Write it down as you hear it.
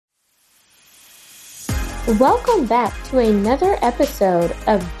Welcome back to another episode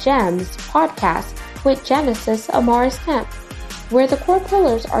of GEMS podcast with Genesis Amaris Kemp, where the core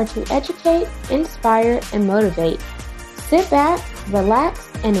pillars are to educate, inspire, and motivate. Sit back, relax,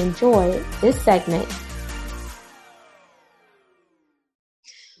 and enjoy this segment.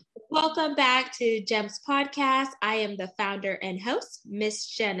 Welcome back to GEMS podcast. I am the founder and host, Miss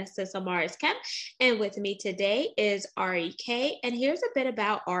Genesis Amaris Kemp, and with me today is Ari K. And here's a bit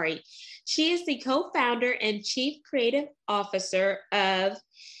about Ari. She is the co-founder and chief creative officer of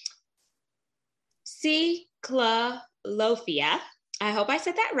Ciclalofia. I hope I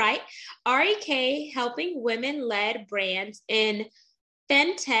said that right. Ari K. helping women-led brands in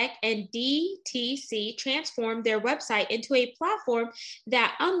FinTech and DTC transform their website into a platform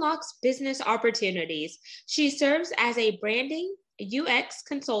that unlocks business opportunities. She serves as a branding, UX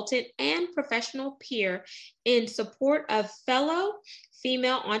consultant, and professional peer in support of fellow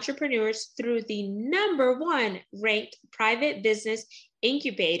female entrepreneurs through the #1 ranked private business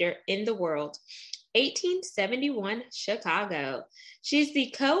incubator in the world, 1871 Chicago. She's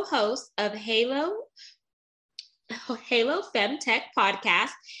the co-host of Halo FemTech podcast,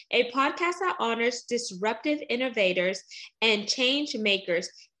 a podcast that honors disruptive innovators and change makers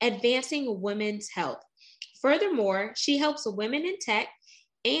advancing women's health. Furthermore, she helps women in tech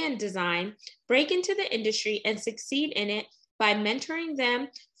and design break into the industry and succeed in it by mentoring them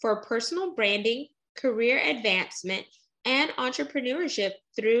for personal branding, career advancement, and entrepreneurship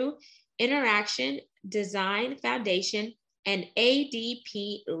through Interaction Design Foundation and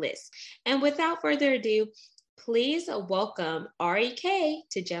ADP List. And without further ado, please welcome Ari K.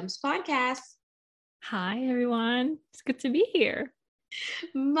 to GEMS Podcast. Hi, everyone. It's good to be here.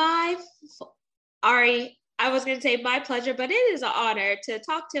 Ari, I was going to say my pleasure, but it is an honor to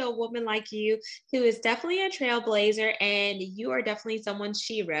talk to a woman like you who is definitely a trailblazer, and you are definitely someone's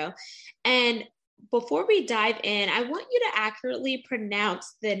hero. And before we dive in, I want you to accurately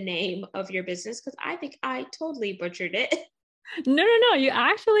pronounce the name of your business because I think I totally butchered it. No, you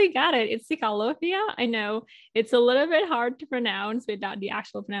actually got it. It's Ciclalofia. I know it's a little bit hard to pronounce without the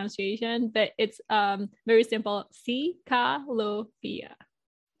actual pronunciation, but it's very simple. Ciclalofia.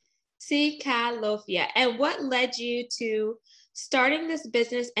 Ciclalofia. And what led you to starting this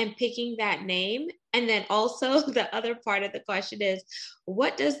business and picking that name? And then also the other part of the question is,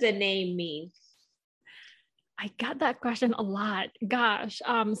 what does the name mean? I got that question a lot. Gosh,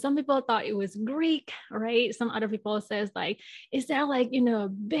 some people thought it was Greek, right? Some other people says like, is there like,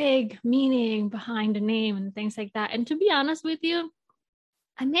 big meaning behind the name and things like that? And to be honest with you,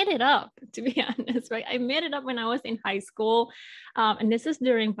 I made it up, to be honest, right? I made it up when I was in high school. And this is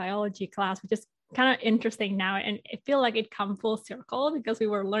during biology class, which is kind of interesting now. And I feel like it come full circle because we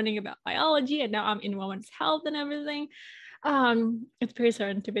were learning about biology and now I'm in women's health and everything. It's pretty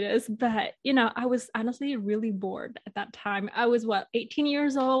serendipitous, but I was honestly really bored at that time. I was 18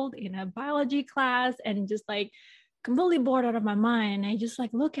 years old in a biology class and just like completely bored out of my mind. I just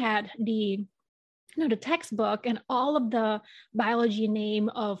like look at the textbook and all of the biology name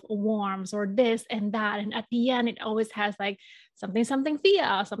of worms or this and that, and at the end it always has like something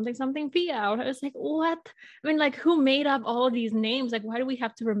Thea, something Thea. I was like, what? I mean, like, who made up all of these names? Like, why do we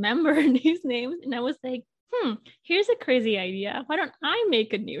have to remember these names? And I was like, here's a crazy idea. Why don't I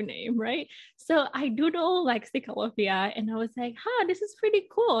make a new name, right? So I doodle like Ciclalofia and I was like, this is pretty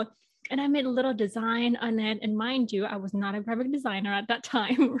cool. And I made a little design on it. And mind you, I was not a graphic designer at that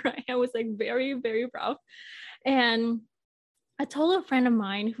time, right? I was like very, very rough. And I told a friend of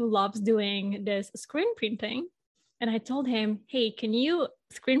mine who loves doing this screen printing. And I told him, hey, can you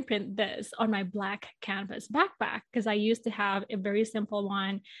screen print this on my black canvas backpack? Because I used to have a very simple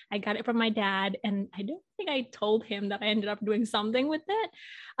one. I got it from my dad. And I don't think I told him that I ended up doing something with it.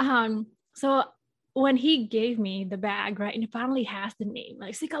 So when he gave me the bag, right, and it finally has the name,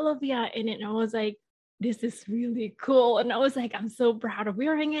 like Ciclalofia in it, and I was like, this is really cool. And I was like, I'm so proud of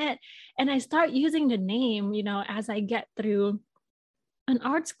wearing it. And I start using the name, as I get through an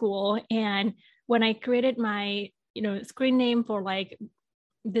art school. And when I created my, screen name for like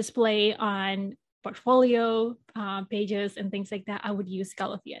display on portfolio pages and things like that, I would use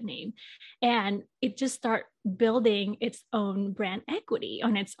Ciclalofia name. And it just start building its own brand equity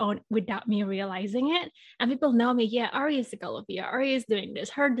on its own without me realizing it. And people know me, Ari is Ciclalofia. Ari is doing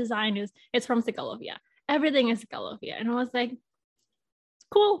this. Her design it's from Ciclalofia. Everything is Ciclalofia. And I was like,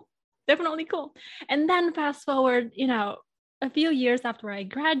 cool, definitely cool. And then fast forward, a few years after I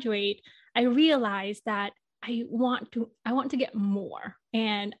graduate, I realized that I want to get more.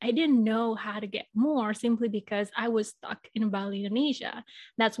 And I didn't know how to get more simply because I was stuck in Bali, Indonesia.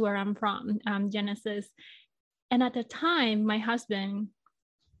 That's where I'm from, Genesis. And at the time, my husband,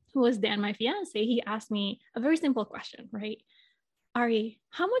 who was Dan, my fiance, he asked me a very simple question, right? Ari,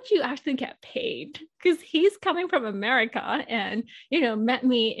 how much you actually get paid? Because he's coming from America and, met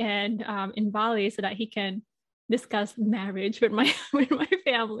me in Bali so that he can discuss marriage with my with my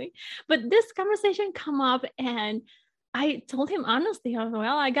family. But this conversation come up and I told him honestly, I was,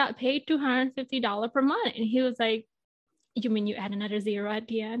 well, I got paid $250 per month. And he was like, you mean you add another zero at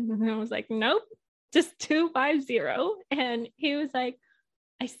the end? And I was like, nope, just 250. And he was like,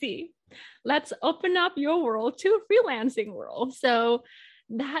 I see. Let's open up your world to a freelancing world. So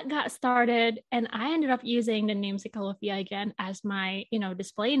that got started. And I ended up using the name Cikalofia again as my,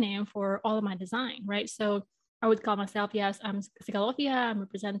 display name for all of my design, right? So I would call myself, yes, I'm Cikalofia. I'm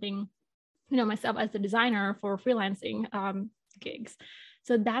representing, myself as the designer for freelancing gigs.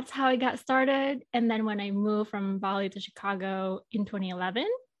 So that's how I got started. And then when I moved from Bali to Chicago in 2011,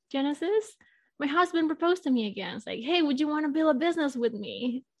 Genesis, my husband proposed to me again. It's like, hey, would you want to build a business with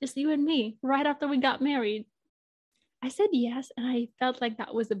me? Just you and me, right after we got married. I said yes. And I felt like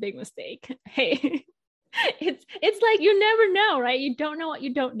that was a big mistake. Hey, it's like you never know, right? You don't know what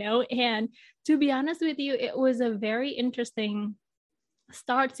you don't know. And to be honest with you, it was a very interesting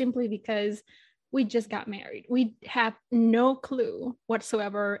start simply because we just got married. We have no clue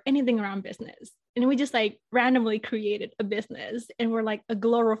whatsoever, anything around business. And we just like randomly created a business and we're like a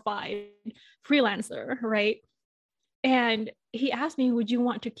glorified freelancer, right? And he asked me, would you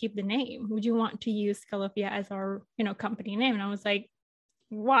want to keep the name? Would you want to use Cikalofia as our, company name? And I was like,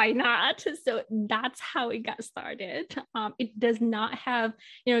 why not? So that's how it got started. It does not have,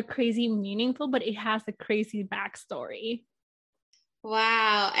 crazy meaningful, but it has a crazy backstory.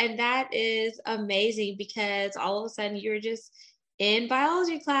 Wow. And that is amazing because all of a sudden you're just in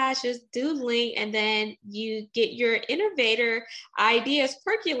biology class, just doodling, and then you get your innovator ideas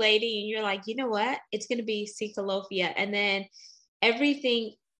percolating, and you're like, you know what? It's going to be Cikalofia. And then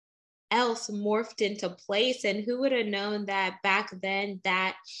everything else morphed into place. And who would have known that back then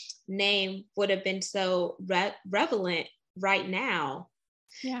that name would have been so relevant right now?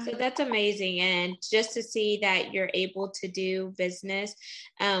 Yeah. So that's amazing. And just to see that you're able to do business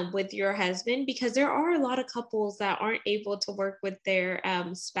with your husband, because there are a lot of couples that aren't able to work with their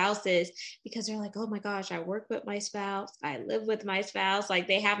spouses because they're like, oh my gosh, I work with my spouse, I live with my spouse, like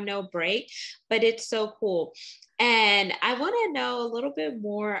they have no break, but it's so cool. And I want to know a little bit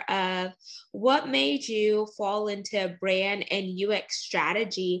more of what made you fall into brand and UX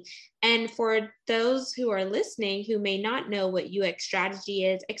strategy. And for those who are listening who may not know what UX strategy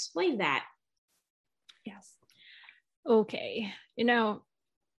is, explain that. Yes. Okay.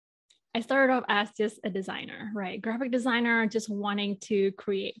 I started off as just a designer, right? Graphic designer, just wanting to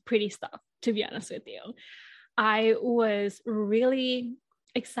create pretty stuff, to be honest with you. I was really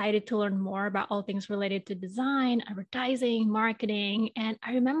excited to learn more about all things related to design, advertising, marketing. And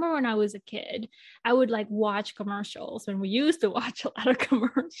I remember when I was a kid, I would like watch commercials when we used to watch a lot of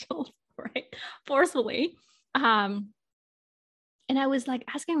commercials, right? Forcefully. And I was like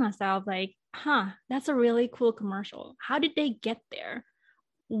asking myself, like, that's a really cool commercial. How did they get there?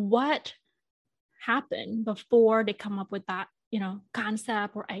 What happened before they come up with that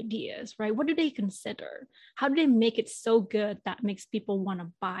concept or ideas, right? What do they consider? How do they make it so good that makes people want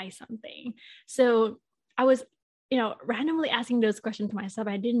to buy something? So I was, randomly asking those questions to myself.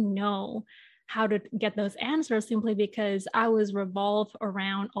 I didn't know how to get those answers simply because I was revolved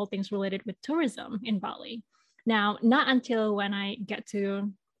around all things related with tourism in Bali. Now, not until when I get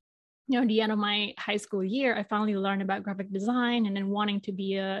to the end of my high school year, I finally learned about graphic design and then wanting to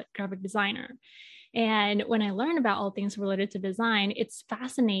be a graphic designer. And when I learned about all things related to design, it's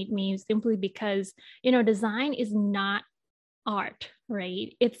fascinated me simply because, design is not art,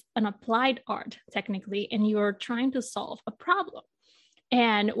 right? It's an applied art technically, and you're trying to solve a problem.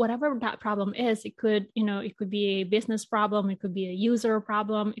 And whatever that problem is, it could be a business problem, it could be a user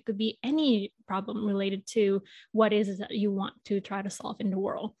problem, it could be any problem related to what is that you want to try to solve in the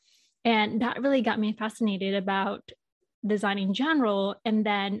world. And that really got me fascinated about design in general. And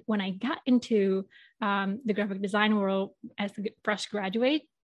then when I got into the graphic design world as a fresh graduate,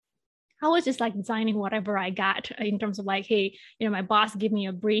 I was just like designing whatever I got in terms of like, hey, my boss gave me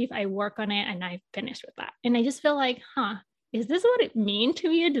a brief, I work on it and I finished with that. And I just feel like, is this what it means to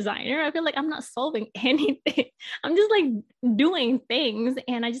be a designer? I feel like I'm not solving anything. I'm just like doing things.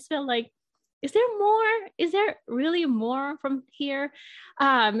 And I just feel like, is there more? Is there really more from here?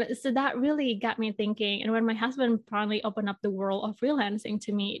 So that really got me thinking. And when my husband finally opened up the world of freelancing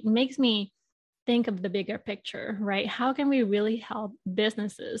to me, it makes me think of the bigger picture, right? How can we really help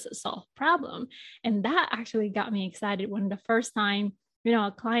businesses solve problem? And that actually got me excited when the first time,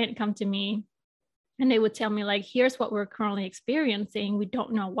 a client come to me And they would tell me like, here's what we're currently experiencing. We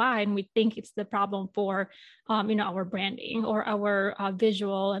don't know why. And we think it's the problem for, our branding or our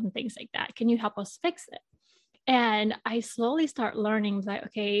visual and things like that. Can you help us fix it? And I slowly start learning that,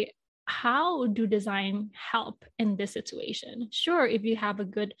 okay, how do design help in this situation? Sure, if you have a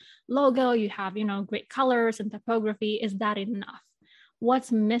good logo, you have, great colors and typography, is that enough?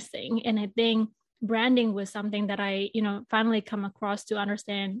 What's missing? And I think branding was something that I, finally come across to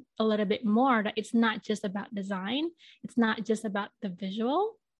understand a little bit more, that it's not just about design. It's not just about the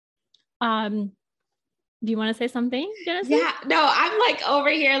visual. Do you want to say something, Genesis? Yeah, no, I'm like over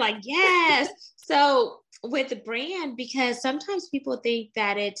here like, yes. So with the brand, because sometimes people think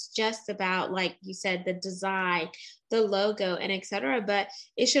that it's just about, like you said, the design, the logo, and etc. But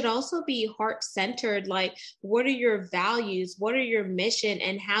it should also be heart-centered. Like, what are your values? What are your mission?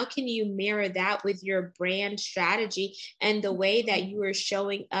 And how can you mirror that with your brand strategy and the way that you are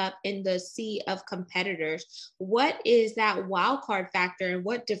showing up in the sea of competitors? What is that wild card factor and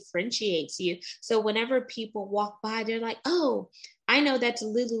what differentiates you? So whenever people walk by, they're like, oh, I know that's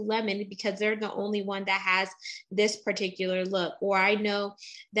Lululemon because they're the only one that has this particular look. Or I know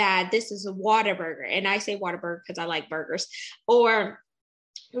that this is a Whataburger, and I say Whataburger because I like burgers, or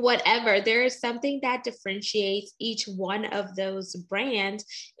whatever. There is something that differentiates each one of those brands,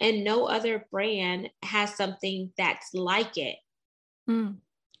 and no other brand has something that's like it. Mm.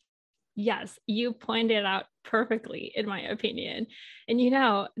 Yes, you pointed out perfectly, in my opinion.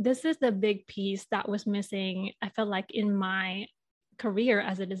 And this is the big piece that was missing, I felt like, in my career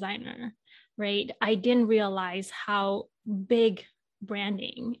as a designer, right? I didn't realize how big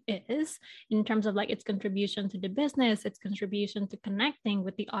branding is in terms of like its contribution to the business, its contribution to connecting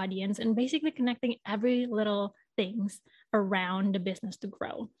with the audience, and basically connecting every little things around the business to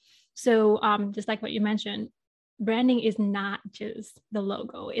grow. So just like what you mentioned, branding is not just the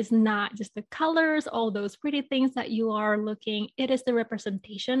logo, it's not just the colors, all those pretty things that you are looking, it is the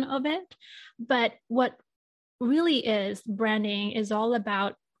representation of it. But what really is branding is all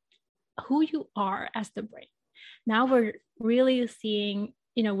about who you are as the brand. Now we're really seeing,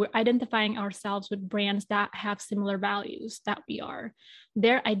 we're identifying ourselves with brands that have similar values that we are.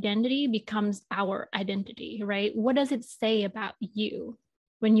 Their identity becomes our identity, right? What does it say about you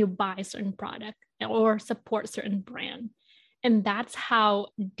when you buy a certain product or support certain brand? And that's how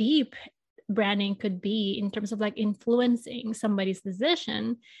deep branding could be in terms of like influencing somebody's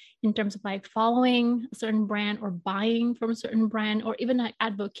decision, in terms of like following a certain brand or buying from a certain brand, or even like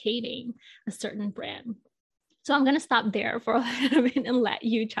advocating a certain brand. So I'm going to stop there for a little bit and let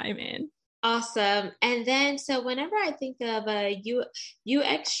you chime in. Awesome. And then, so whenever I think of a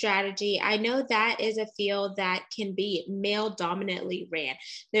UX strategy, I know that is a field that can be male dominantly ran.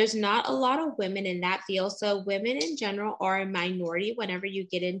 There's not a lot of women in that field. So women in general are a minority whenever you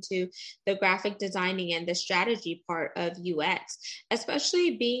get into the graphic designing and the strategy part of UX,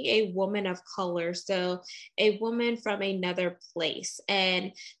 especially being a woman of color. So a woman from another place.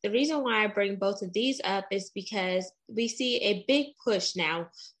 And the reason why I bring both of these up is because we see a big push now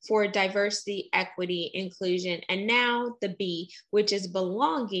for diversity, equity, inclusion, and now the B, which is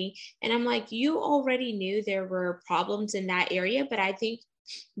belonging. And I'm like, you already knew there were problems in that area, but I think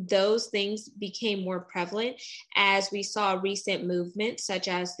those things became more prevalent as we saw recent movements such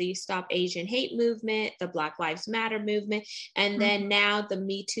as the Stop Asian Hate movement, the Black Lives Matter movement, and then now the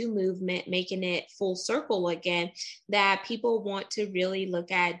Me Too movement, making it full circle again, that people want to really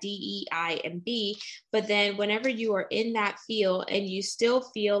look at DEI and B. But then whenever you are in that field and you still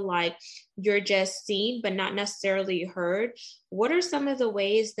feel like you're just seen but not necessarily heard, what are some of the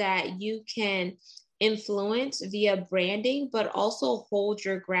ways that you can influence via branding, but also hold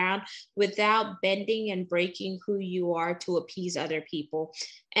your ground without bending and breaking who you are to appease other people?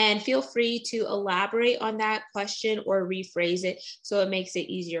 And feel free to elaborate on that question or rephrase it so it makes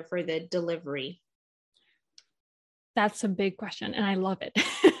it easier for the delivery. That's a big question and I love it.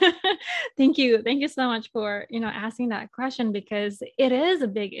 Thank you. Thank you so much for, asking that question, because it is a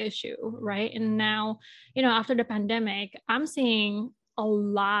big issue, right? And now, after the pandemic, I'm seeing a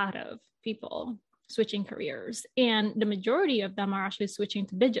lot of people switching careers, and the majority of them are actually switching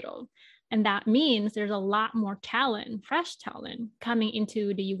to digital. And that means there's a lot more talent, fresh talent coming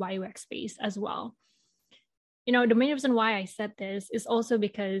into the UI UX space as well. The main reason why I said this is also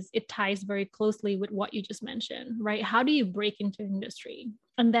because it ties very closely with what you just mentioned, right? How do you break into industry?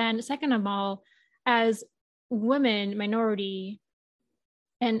 And then second of all, as women, minority,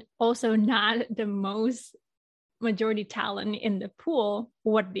 and also not the most majority talent in the pool,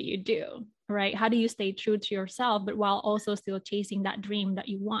 what do you do, right? How do you stay true to yourself, but while also still chasing that dream that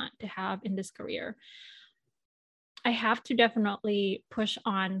you want to have in this career? I have to definitely push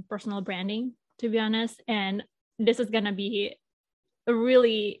on personal branding to be honest. And this is going to be a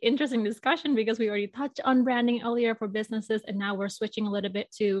really interesting discussion because we already touched on branding earlier for businesses, and now we're switching a little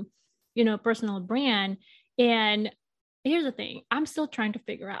bit to, personal brand. And here's the thing, I'm still trying to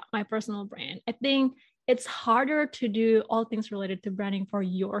figure out my personal brand. I think it's harder to do all things related to branding for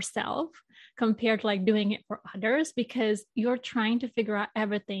yourself compared to like doing it for others, because you're trying to figure out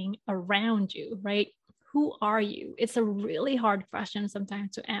everything around you, right? Who are you? It's a really hard question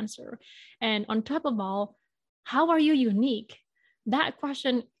sometimes to answer. And on top of all, how are you unique? That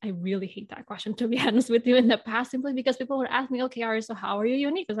question, I really hate that question, to be honest with you, in the past, simply because people would ask me, okay, Ari, so how are you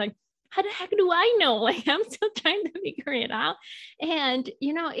unique? It's like, how the heck do I know? Like, I'm still trying to figure it out. And,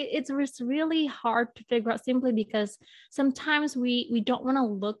 it's really hard to figure out, simply because sometimes we don't want to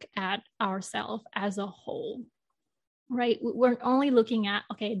look at ourselves as a whole, right? We're only looking at,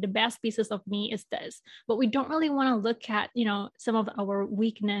 okay, the best pieces of me is this, but we don't really want to look at, some of our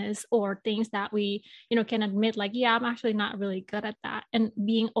weakness or things that we, can admit, like, yeah, I'm actually not really good at that. And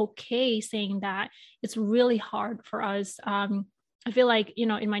being okay saying that, it's really hard for us. I feel like,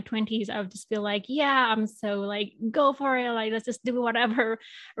 in my 20s, I would just feel like, yeah, I'm so like, go for it. Like, let's just do whatever.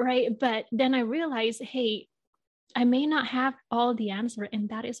 Right. But then I realized, hey, I may not have all the answer, and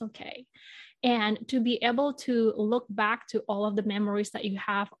that is okay. And to be able to look back to all of the memories that you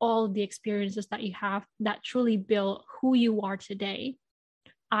have, all of the experiences that you have that truly build who you are today,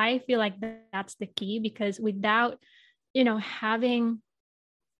 I feel like that's the key. Because without, having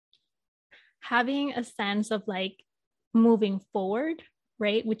a sense of like moving forward,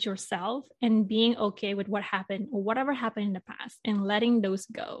 right, with yourself, and being okay with what happened or whatever happened in the past and letting those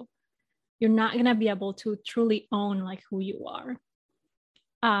go, you're not going to be able to truly own like who you are.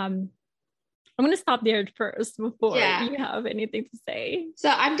 I'm going to stop there first before you have anything to say. So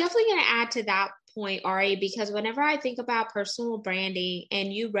I'm definitely going to add to that point, Ari, because whenever I think about personal branding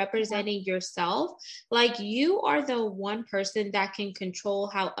and you representing yourself, like, you are the one person that can control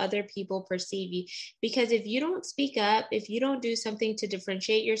how other people perceive you. Because if you don't speak up, if you don't do something to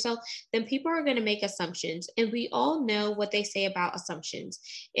differentiate yourself, then people are going to make assumptions. And we all know what they say about assumptions.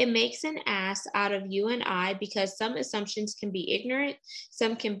 It makes an ass out of you and I, because some assumptions can be ignorant,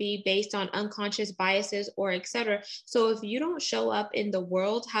 some can be based on unconscious biases, or etc. So if you don't show up in the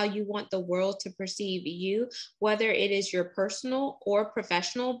world how you want the world to perceive you, whether it is your personal or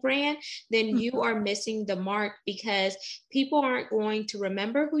professional brand, then you are missing the mark, because people aren't going to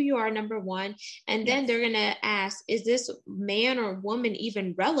remember who you are, number one. And then they're going to ask, is this man or woman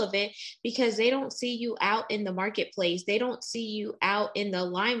even relevant? Because they don't see you out in the marketplace. They don't see you out in the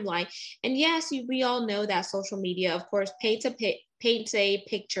limelight. And yes, we all know that social media, of course, paints a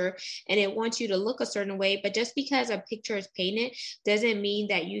picture and it wants you to look a certain way. But just because a picture is painted doesn't mean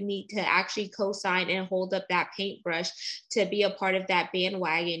that you need to actually co-sign and hold up that paintbrush to be a part of that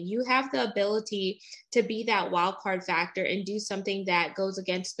bandwagon. You have the ability to be that wild card factor and do something that goes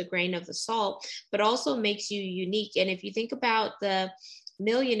against the grain of the salt, but also makes you unique. And if you think about the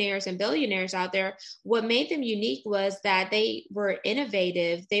millionaires and billionaires out there, what made them unique was that they were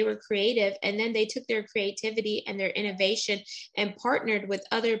innovative, they were creative, and then they took their creativity and their innovation and partnered with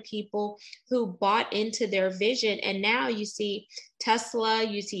other people who bought into their vision. And now you see Tesla,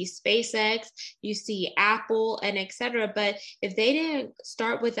 you see SpaceX, you see Apple, and etc. But if they didn't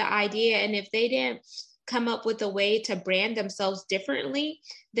start with the idea, and if they didn't come up with a way to brand themselves differently,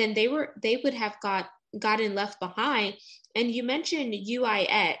 then they would have gotten left behind. And you mentioned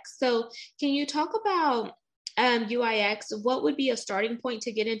UIX. So can you talk about UIX? What would be a starting point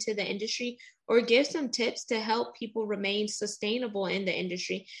to get into the industry, or give some tips to help people remain sustainable in the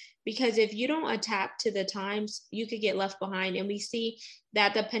industry? Because if you don't adapt to the times, you could get left behind. And we see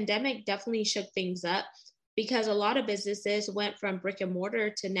that the pandemic definitely shook things up, because a lot of businesses went from brick and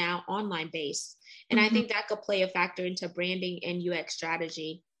mortar to now online based. And I think that could play a factor into branding and UX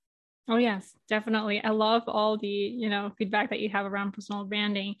strategy. Oh, yes, definitely. I love all the, feedback that you have around personal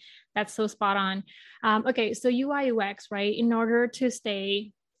branding. That's so spot on. Okay, so UI UX, right? In order to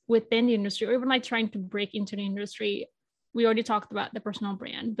stay within the industry, or even like trying to break into the industry, we already talked about the personal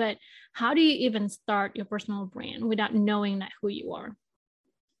brand, but how do you even start your personal brand without knowing that who you are?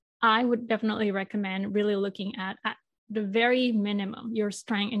 I would definitely recommend really looking at the very minimum, your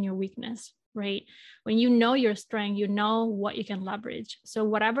strength and your weakness, right? When you know your strength, you know what you can leverage. So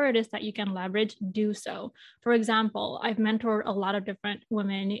whatever it is that you can leverage, do so. For example, I've mentored a lot of different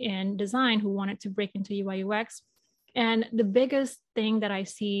women in design who wanted to break into UI UX. And the biggest thing that I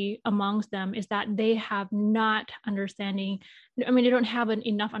see amongst them is that they have not understanding. I mean, they don't have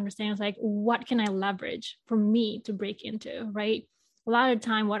enough understanding. It's like, what can I leverage for me to break into, right? a lot of the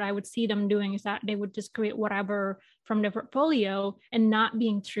time what I would see them doing is that they would just create whatever from their portfolio and not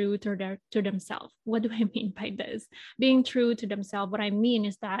being true to themselves. What do I mean by this? Being true to themselves, what I mean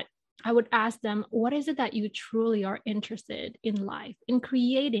is that I would ask them, what is it that you truly are interested in life, in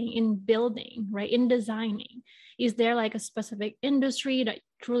creating, in building, right? In designing? Is there like a specific industry that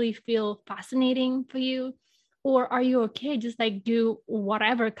truly feel fascinating for you? Or are you okay? Just like do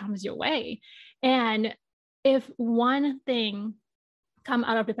whatever comes your way. And if one thing come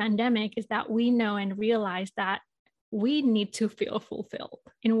out of the pandemic is that we know and realize that we need to feel fulfilled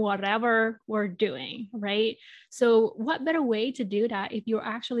in whatever we're doing, right? So what better way to do that if you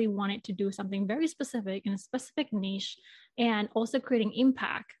actually wanted to do something very specific in a specific niche and also creating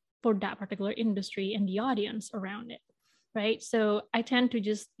impact for that particular industry and the audience around it, right? So I tend to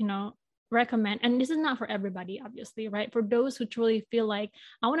just, recommend, and this is not for everybody, obviously, right? For those who truly feel like,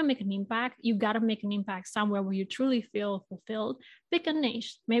 I want to make an impact, you got to make an impact somewhere where you truly feel fulfilled. Pick a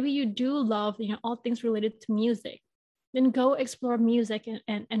niche. Maybe you do love, all things related to music. Then go explore music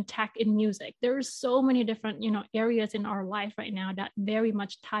and tech in music. There's so many different, areas in our life right now that very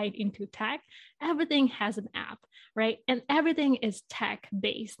much tied into tech. Everything has an app, right? And everything is tech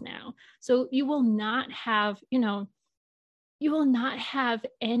based now. So you will not have,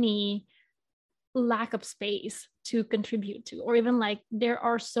 any lack of space to contribute to, or even like there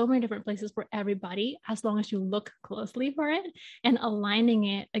are so many different places for everybody as long as you look closely for it and aligning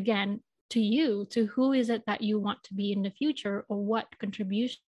it again to you, to who is it that you want to be in the future, or what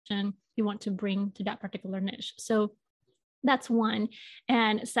contribution you want to bring to that particular niche. So that's one.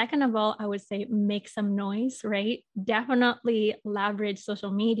 And second of all, I would say make some noise, right? Definitely leverage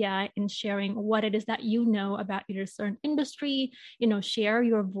social media in sharing what it is that you know about either certain industry, share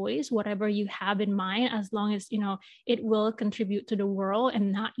your voice, whatever you have in mind, as long as, it will contribute to the world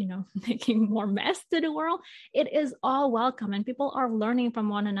and not, making more mess to the world. It is all welcome. And people are learning from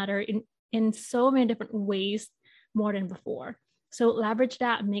one another in so many different ways more than before. So leverage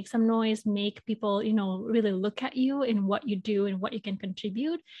that, make some noise, make people, really look at you and what you do and what you can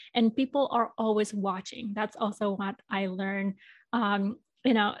contribute. And people are always watching. That's also what I learned,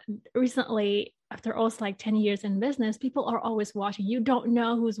 recently, after also like 10 years in business, people are always watching. You don't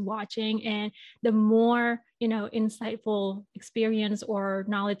know who's watching. And the more, insightful experience or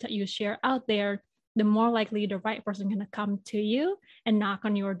knowledge that you share out there, the more likely the right person going to come to you and knock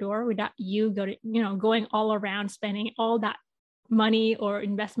on your door without you going all around spending all that money or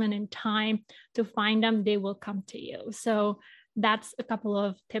investment in time to find them. They will come to you. So that's a couple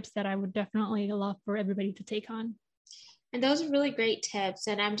of tips that I would definitely love for everybody to take on. And those are really great tips.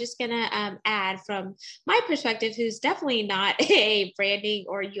 And I'm just going to add from my perspective, who's definitely not a branding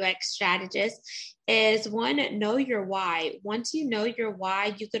or UX strategist, is one, know your why. Once you know your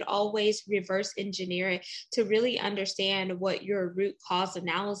why, you could always reverse engineer it to really understand what your root cause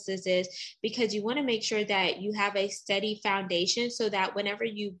analysis is, because you want to make sure that you have a steady foundation so that whenever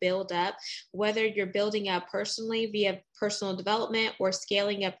you build up, whether you're building up personally via personal development or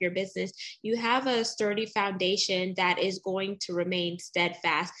scaling up your business, you have a sturdy foundation that is going to remain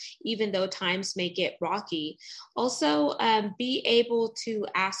steadfast, even though times may get rocky. Also, be able to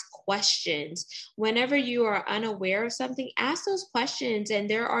ask questions. Whenever you are unaware of something, ask those questions. And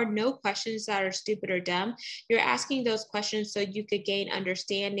there are no questions that are stupid or dumb. You're asking those questions so you could gain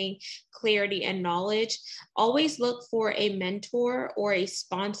understanding, clarity, and knowledge. Always look for a mentor or a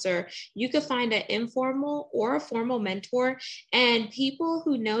sponsor. You could find an informal or a formal mentor, and people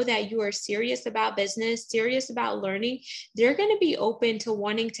who know that you are serious about business, serious about learning, they're going to be open to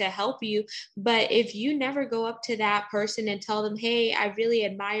wanting to help you. But if you never go up to that person and tell them, hey, I really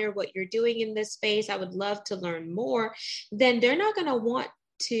admire what you're doing in this space, I would love to learn more, then they're not going to want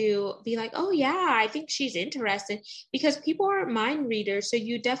to be like, oh yeah, I think she's interested, because people aren't mind readers. So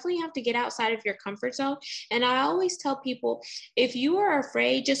you definitely have to get outside of your comfort zone. And I always tell people, if you are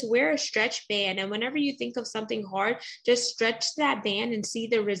afraid, just wear a stretch band. And whenever you think of something hard, just stretch that band and see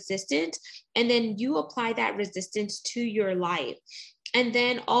the resistance. And then you apply that resistance to your life. And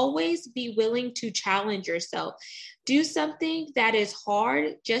then always be willing to challenge yourself. Do something that is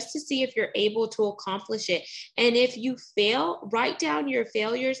hard just to see if you're able to accomplish it. And if you fail, write down your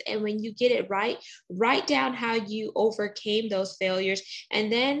failures. And when you get it right, write down how you overcame those failures. And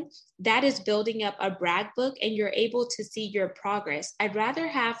then that is building up a brag book, and you're able to see your progress. I'd rather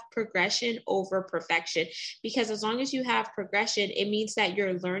have progression over perfection, because as long as you have progression, it means that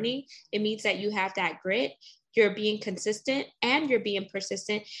you're learning. It means that you have that grit. You're being consistent and you're being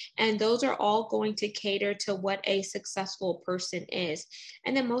persistent. And those are all going to cater to what a successful person is.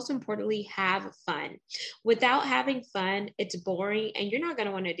 And then most importantly, have fun. Without having fun, it's boring and you're not going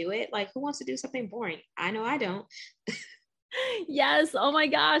to want to do it. Like, who wants to do something boring? I know I don't. Yes. Oh my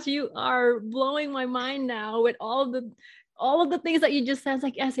gosh, you are blowing my mind now with all of the things that you just said. It's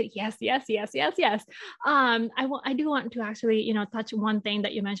like, yes. I do want to actually, touch one thing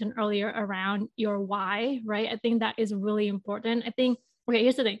that you mentioned earlier around your why, right? I think that is really important. I think, okay,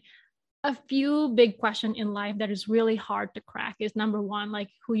 here's the thing. A few big questions in life that is really hard to crack is number one, like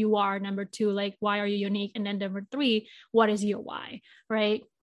who you are. Number two, like why are you unique? And then number three, what is your why, right?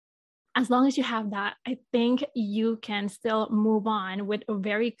 As long as you have that, I think you can still move on with a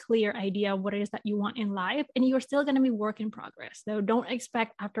very clear idea of what it is that you want in life. And you're still going to be work in progress. So don't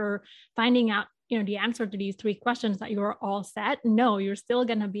expect after finding out, the answer to these three questions that you're all set. No, you're still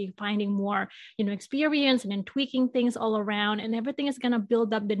going to be finding more, experience and then tweaking things all around, and everything is going to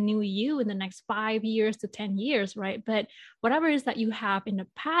build up the new you in the next 5 years to 10 years, right? But whatever it is that you have in the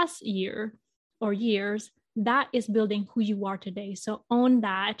past year or years, that is building who you are today. So own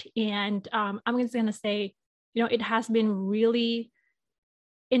that. And I'm just going to say, it has been really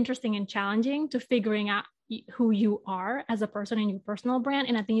interesting and challenging to figuring out who you are as a person in your personal brand.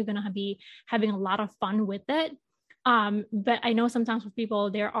 And I think you're going to be having a lot of fun with it. But I know sometimes with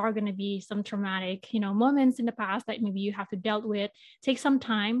people, there are going to be some traumatic, moments in the past that maybe you have to deal with. Take some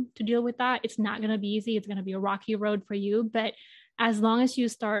time to deal with that. It's not going to be easy. It's going to be a rocky road for you. But as long as you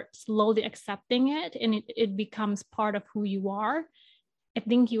start slowly accepting it and it becomes part of who you are, I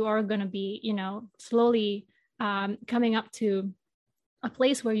think you are going to be, slowly coming up to a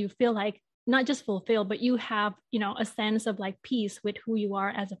place where you feel like not just fulfilled, but you have, a sense of like peace with who you are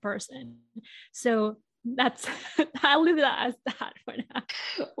as a person. So that's, I'll leave that as that for now.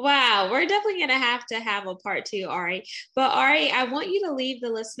 Wow, we're definitely going to have a part 2, Ari. But Ari, I want you to leave the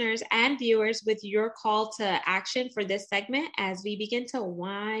listeners and viewers with your call to action for this segment as we begin to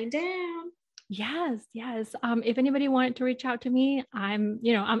wind down. Yes. If anybody wanted to reach out to me, I'm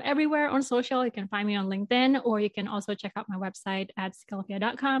everywhere on social. You can find me on LinkedIn, or you can also check out my website at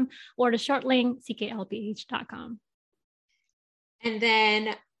cicalofia.com or the short link cklph.com. And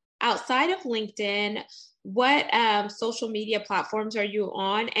then outside of LinkedIn, what social media platforms are you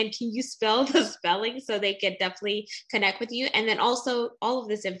on? And can you spell the spelling so they can definitely connect with you? And then also all of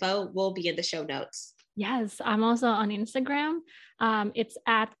this info will be in the show notes. Yes, I'm also on Instagram. It's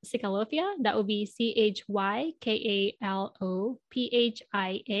at Cicalofia. That will be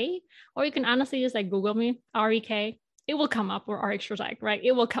CHYKALOPHIA. Or you can honestly just like Google me, REK. It will come up, or RX right?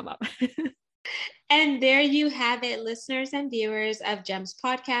 It will come up. And there you have it, listeners and viewers of GEMS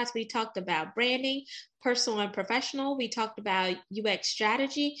Podcast. We talked about branding, personal and professional. We talked about UX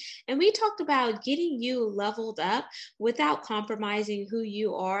strategy, and we talked about getting you leveled up without compromising who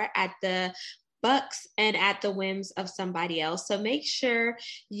you are at the bucks and at the whims of somebody else. So make sure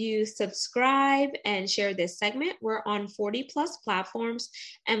you subscribe and share this segment. We're on 40 plus platforms,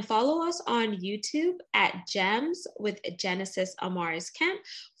 and follow us on YouTube at GEMS with Genesis Amaris Kemp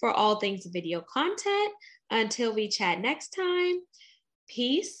for all things video content. Until we chat next time,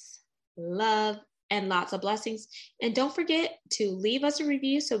 peace, love, and lots of blessings. And don't forget to leave us a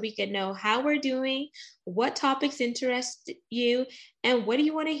review so we can know how we're doing, what topics interest you, and what do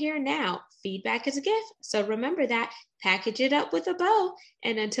you want to hear now? Feedback is a gift. So remember that. Package it up with a bow.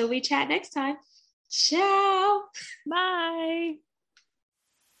 And until we chat next time, ciao. Bye.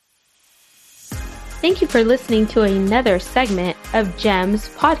 Thank you for listening to another segment of GEMS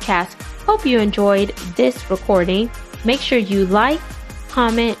Podcast. Hope you enjoyed this recording. Make sure you like,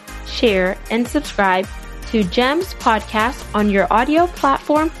 comment, share, and subscribe to GEMS Podcast on your audio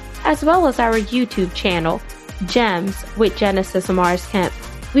platform, as well as our YouTube channel, GEMS with Genesis Amaris Kemp.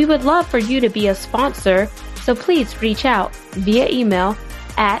 We would love for you to be a sponsor, so please reach out via email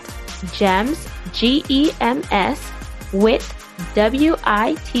at GEMS, GEMS, with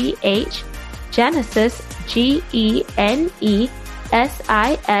WITH, Genesis, GENESIS,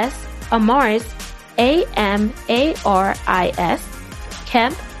 Amaris, AMARIS,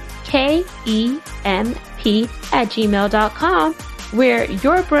 Kemp, KEMP@gmail.com, where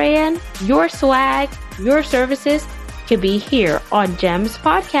your brand, your swag, your services can be here on GEMS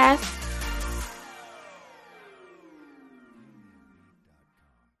Podcast.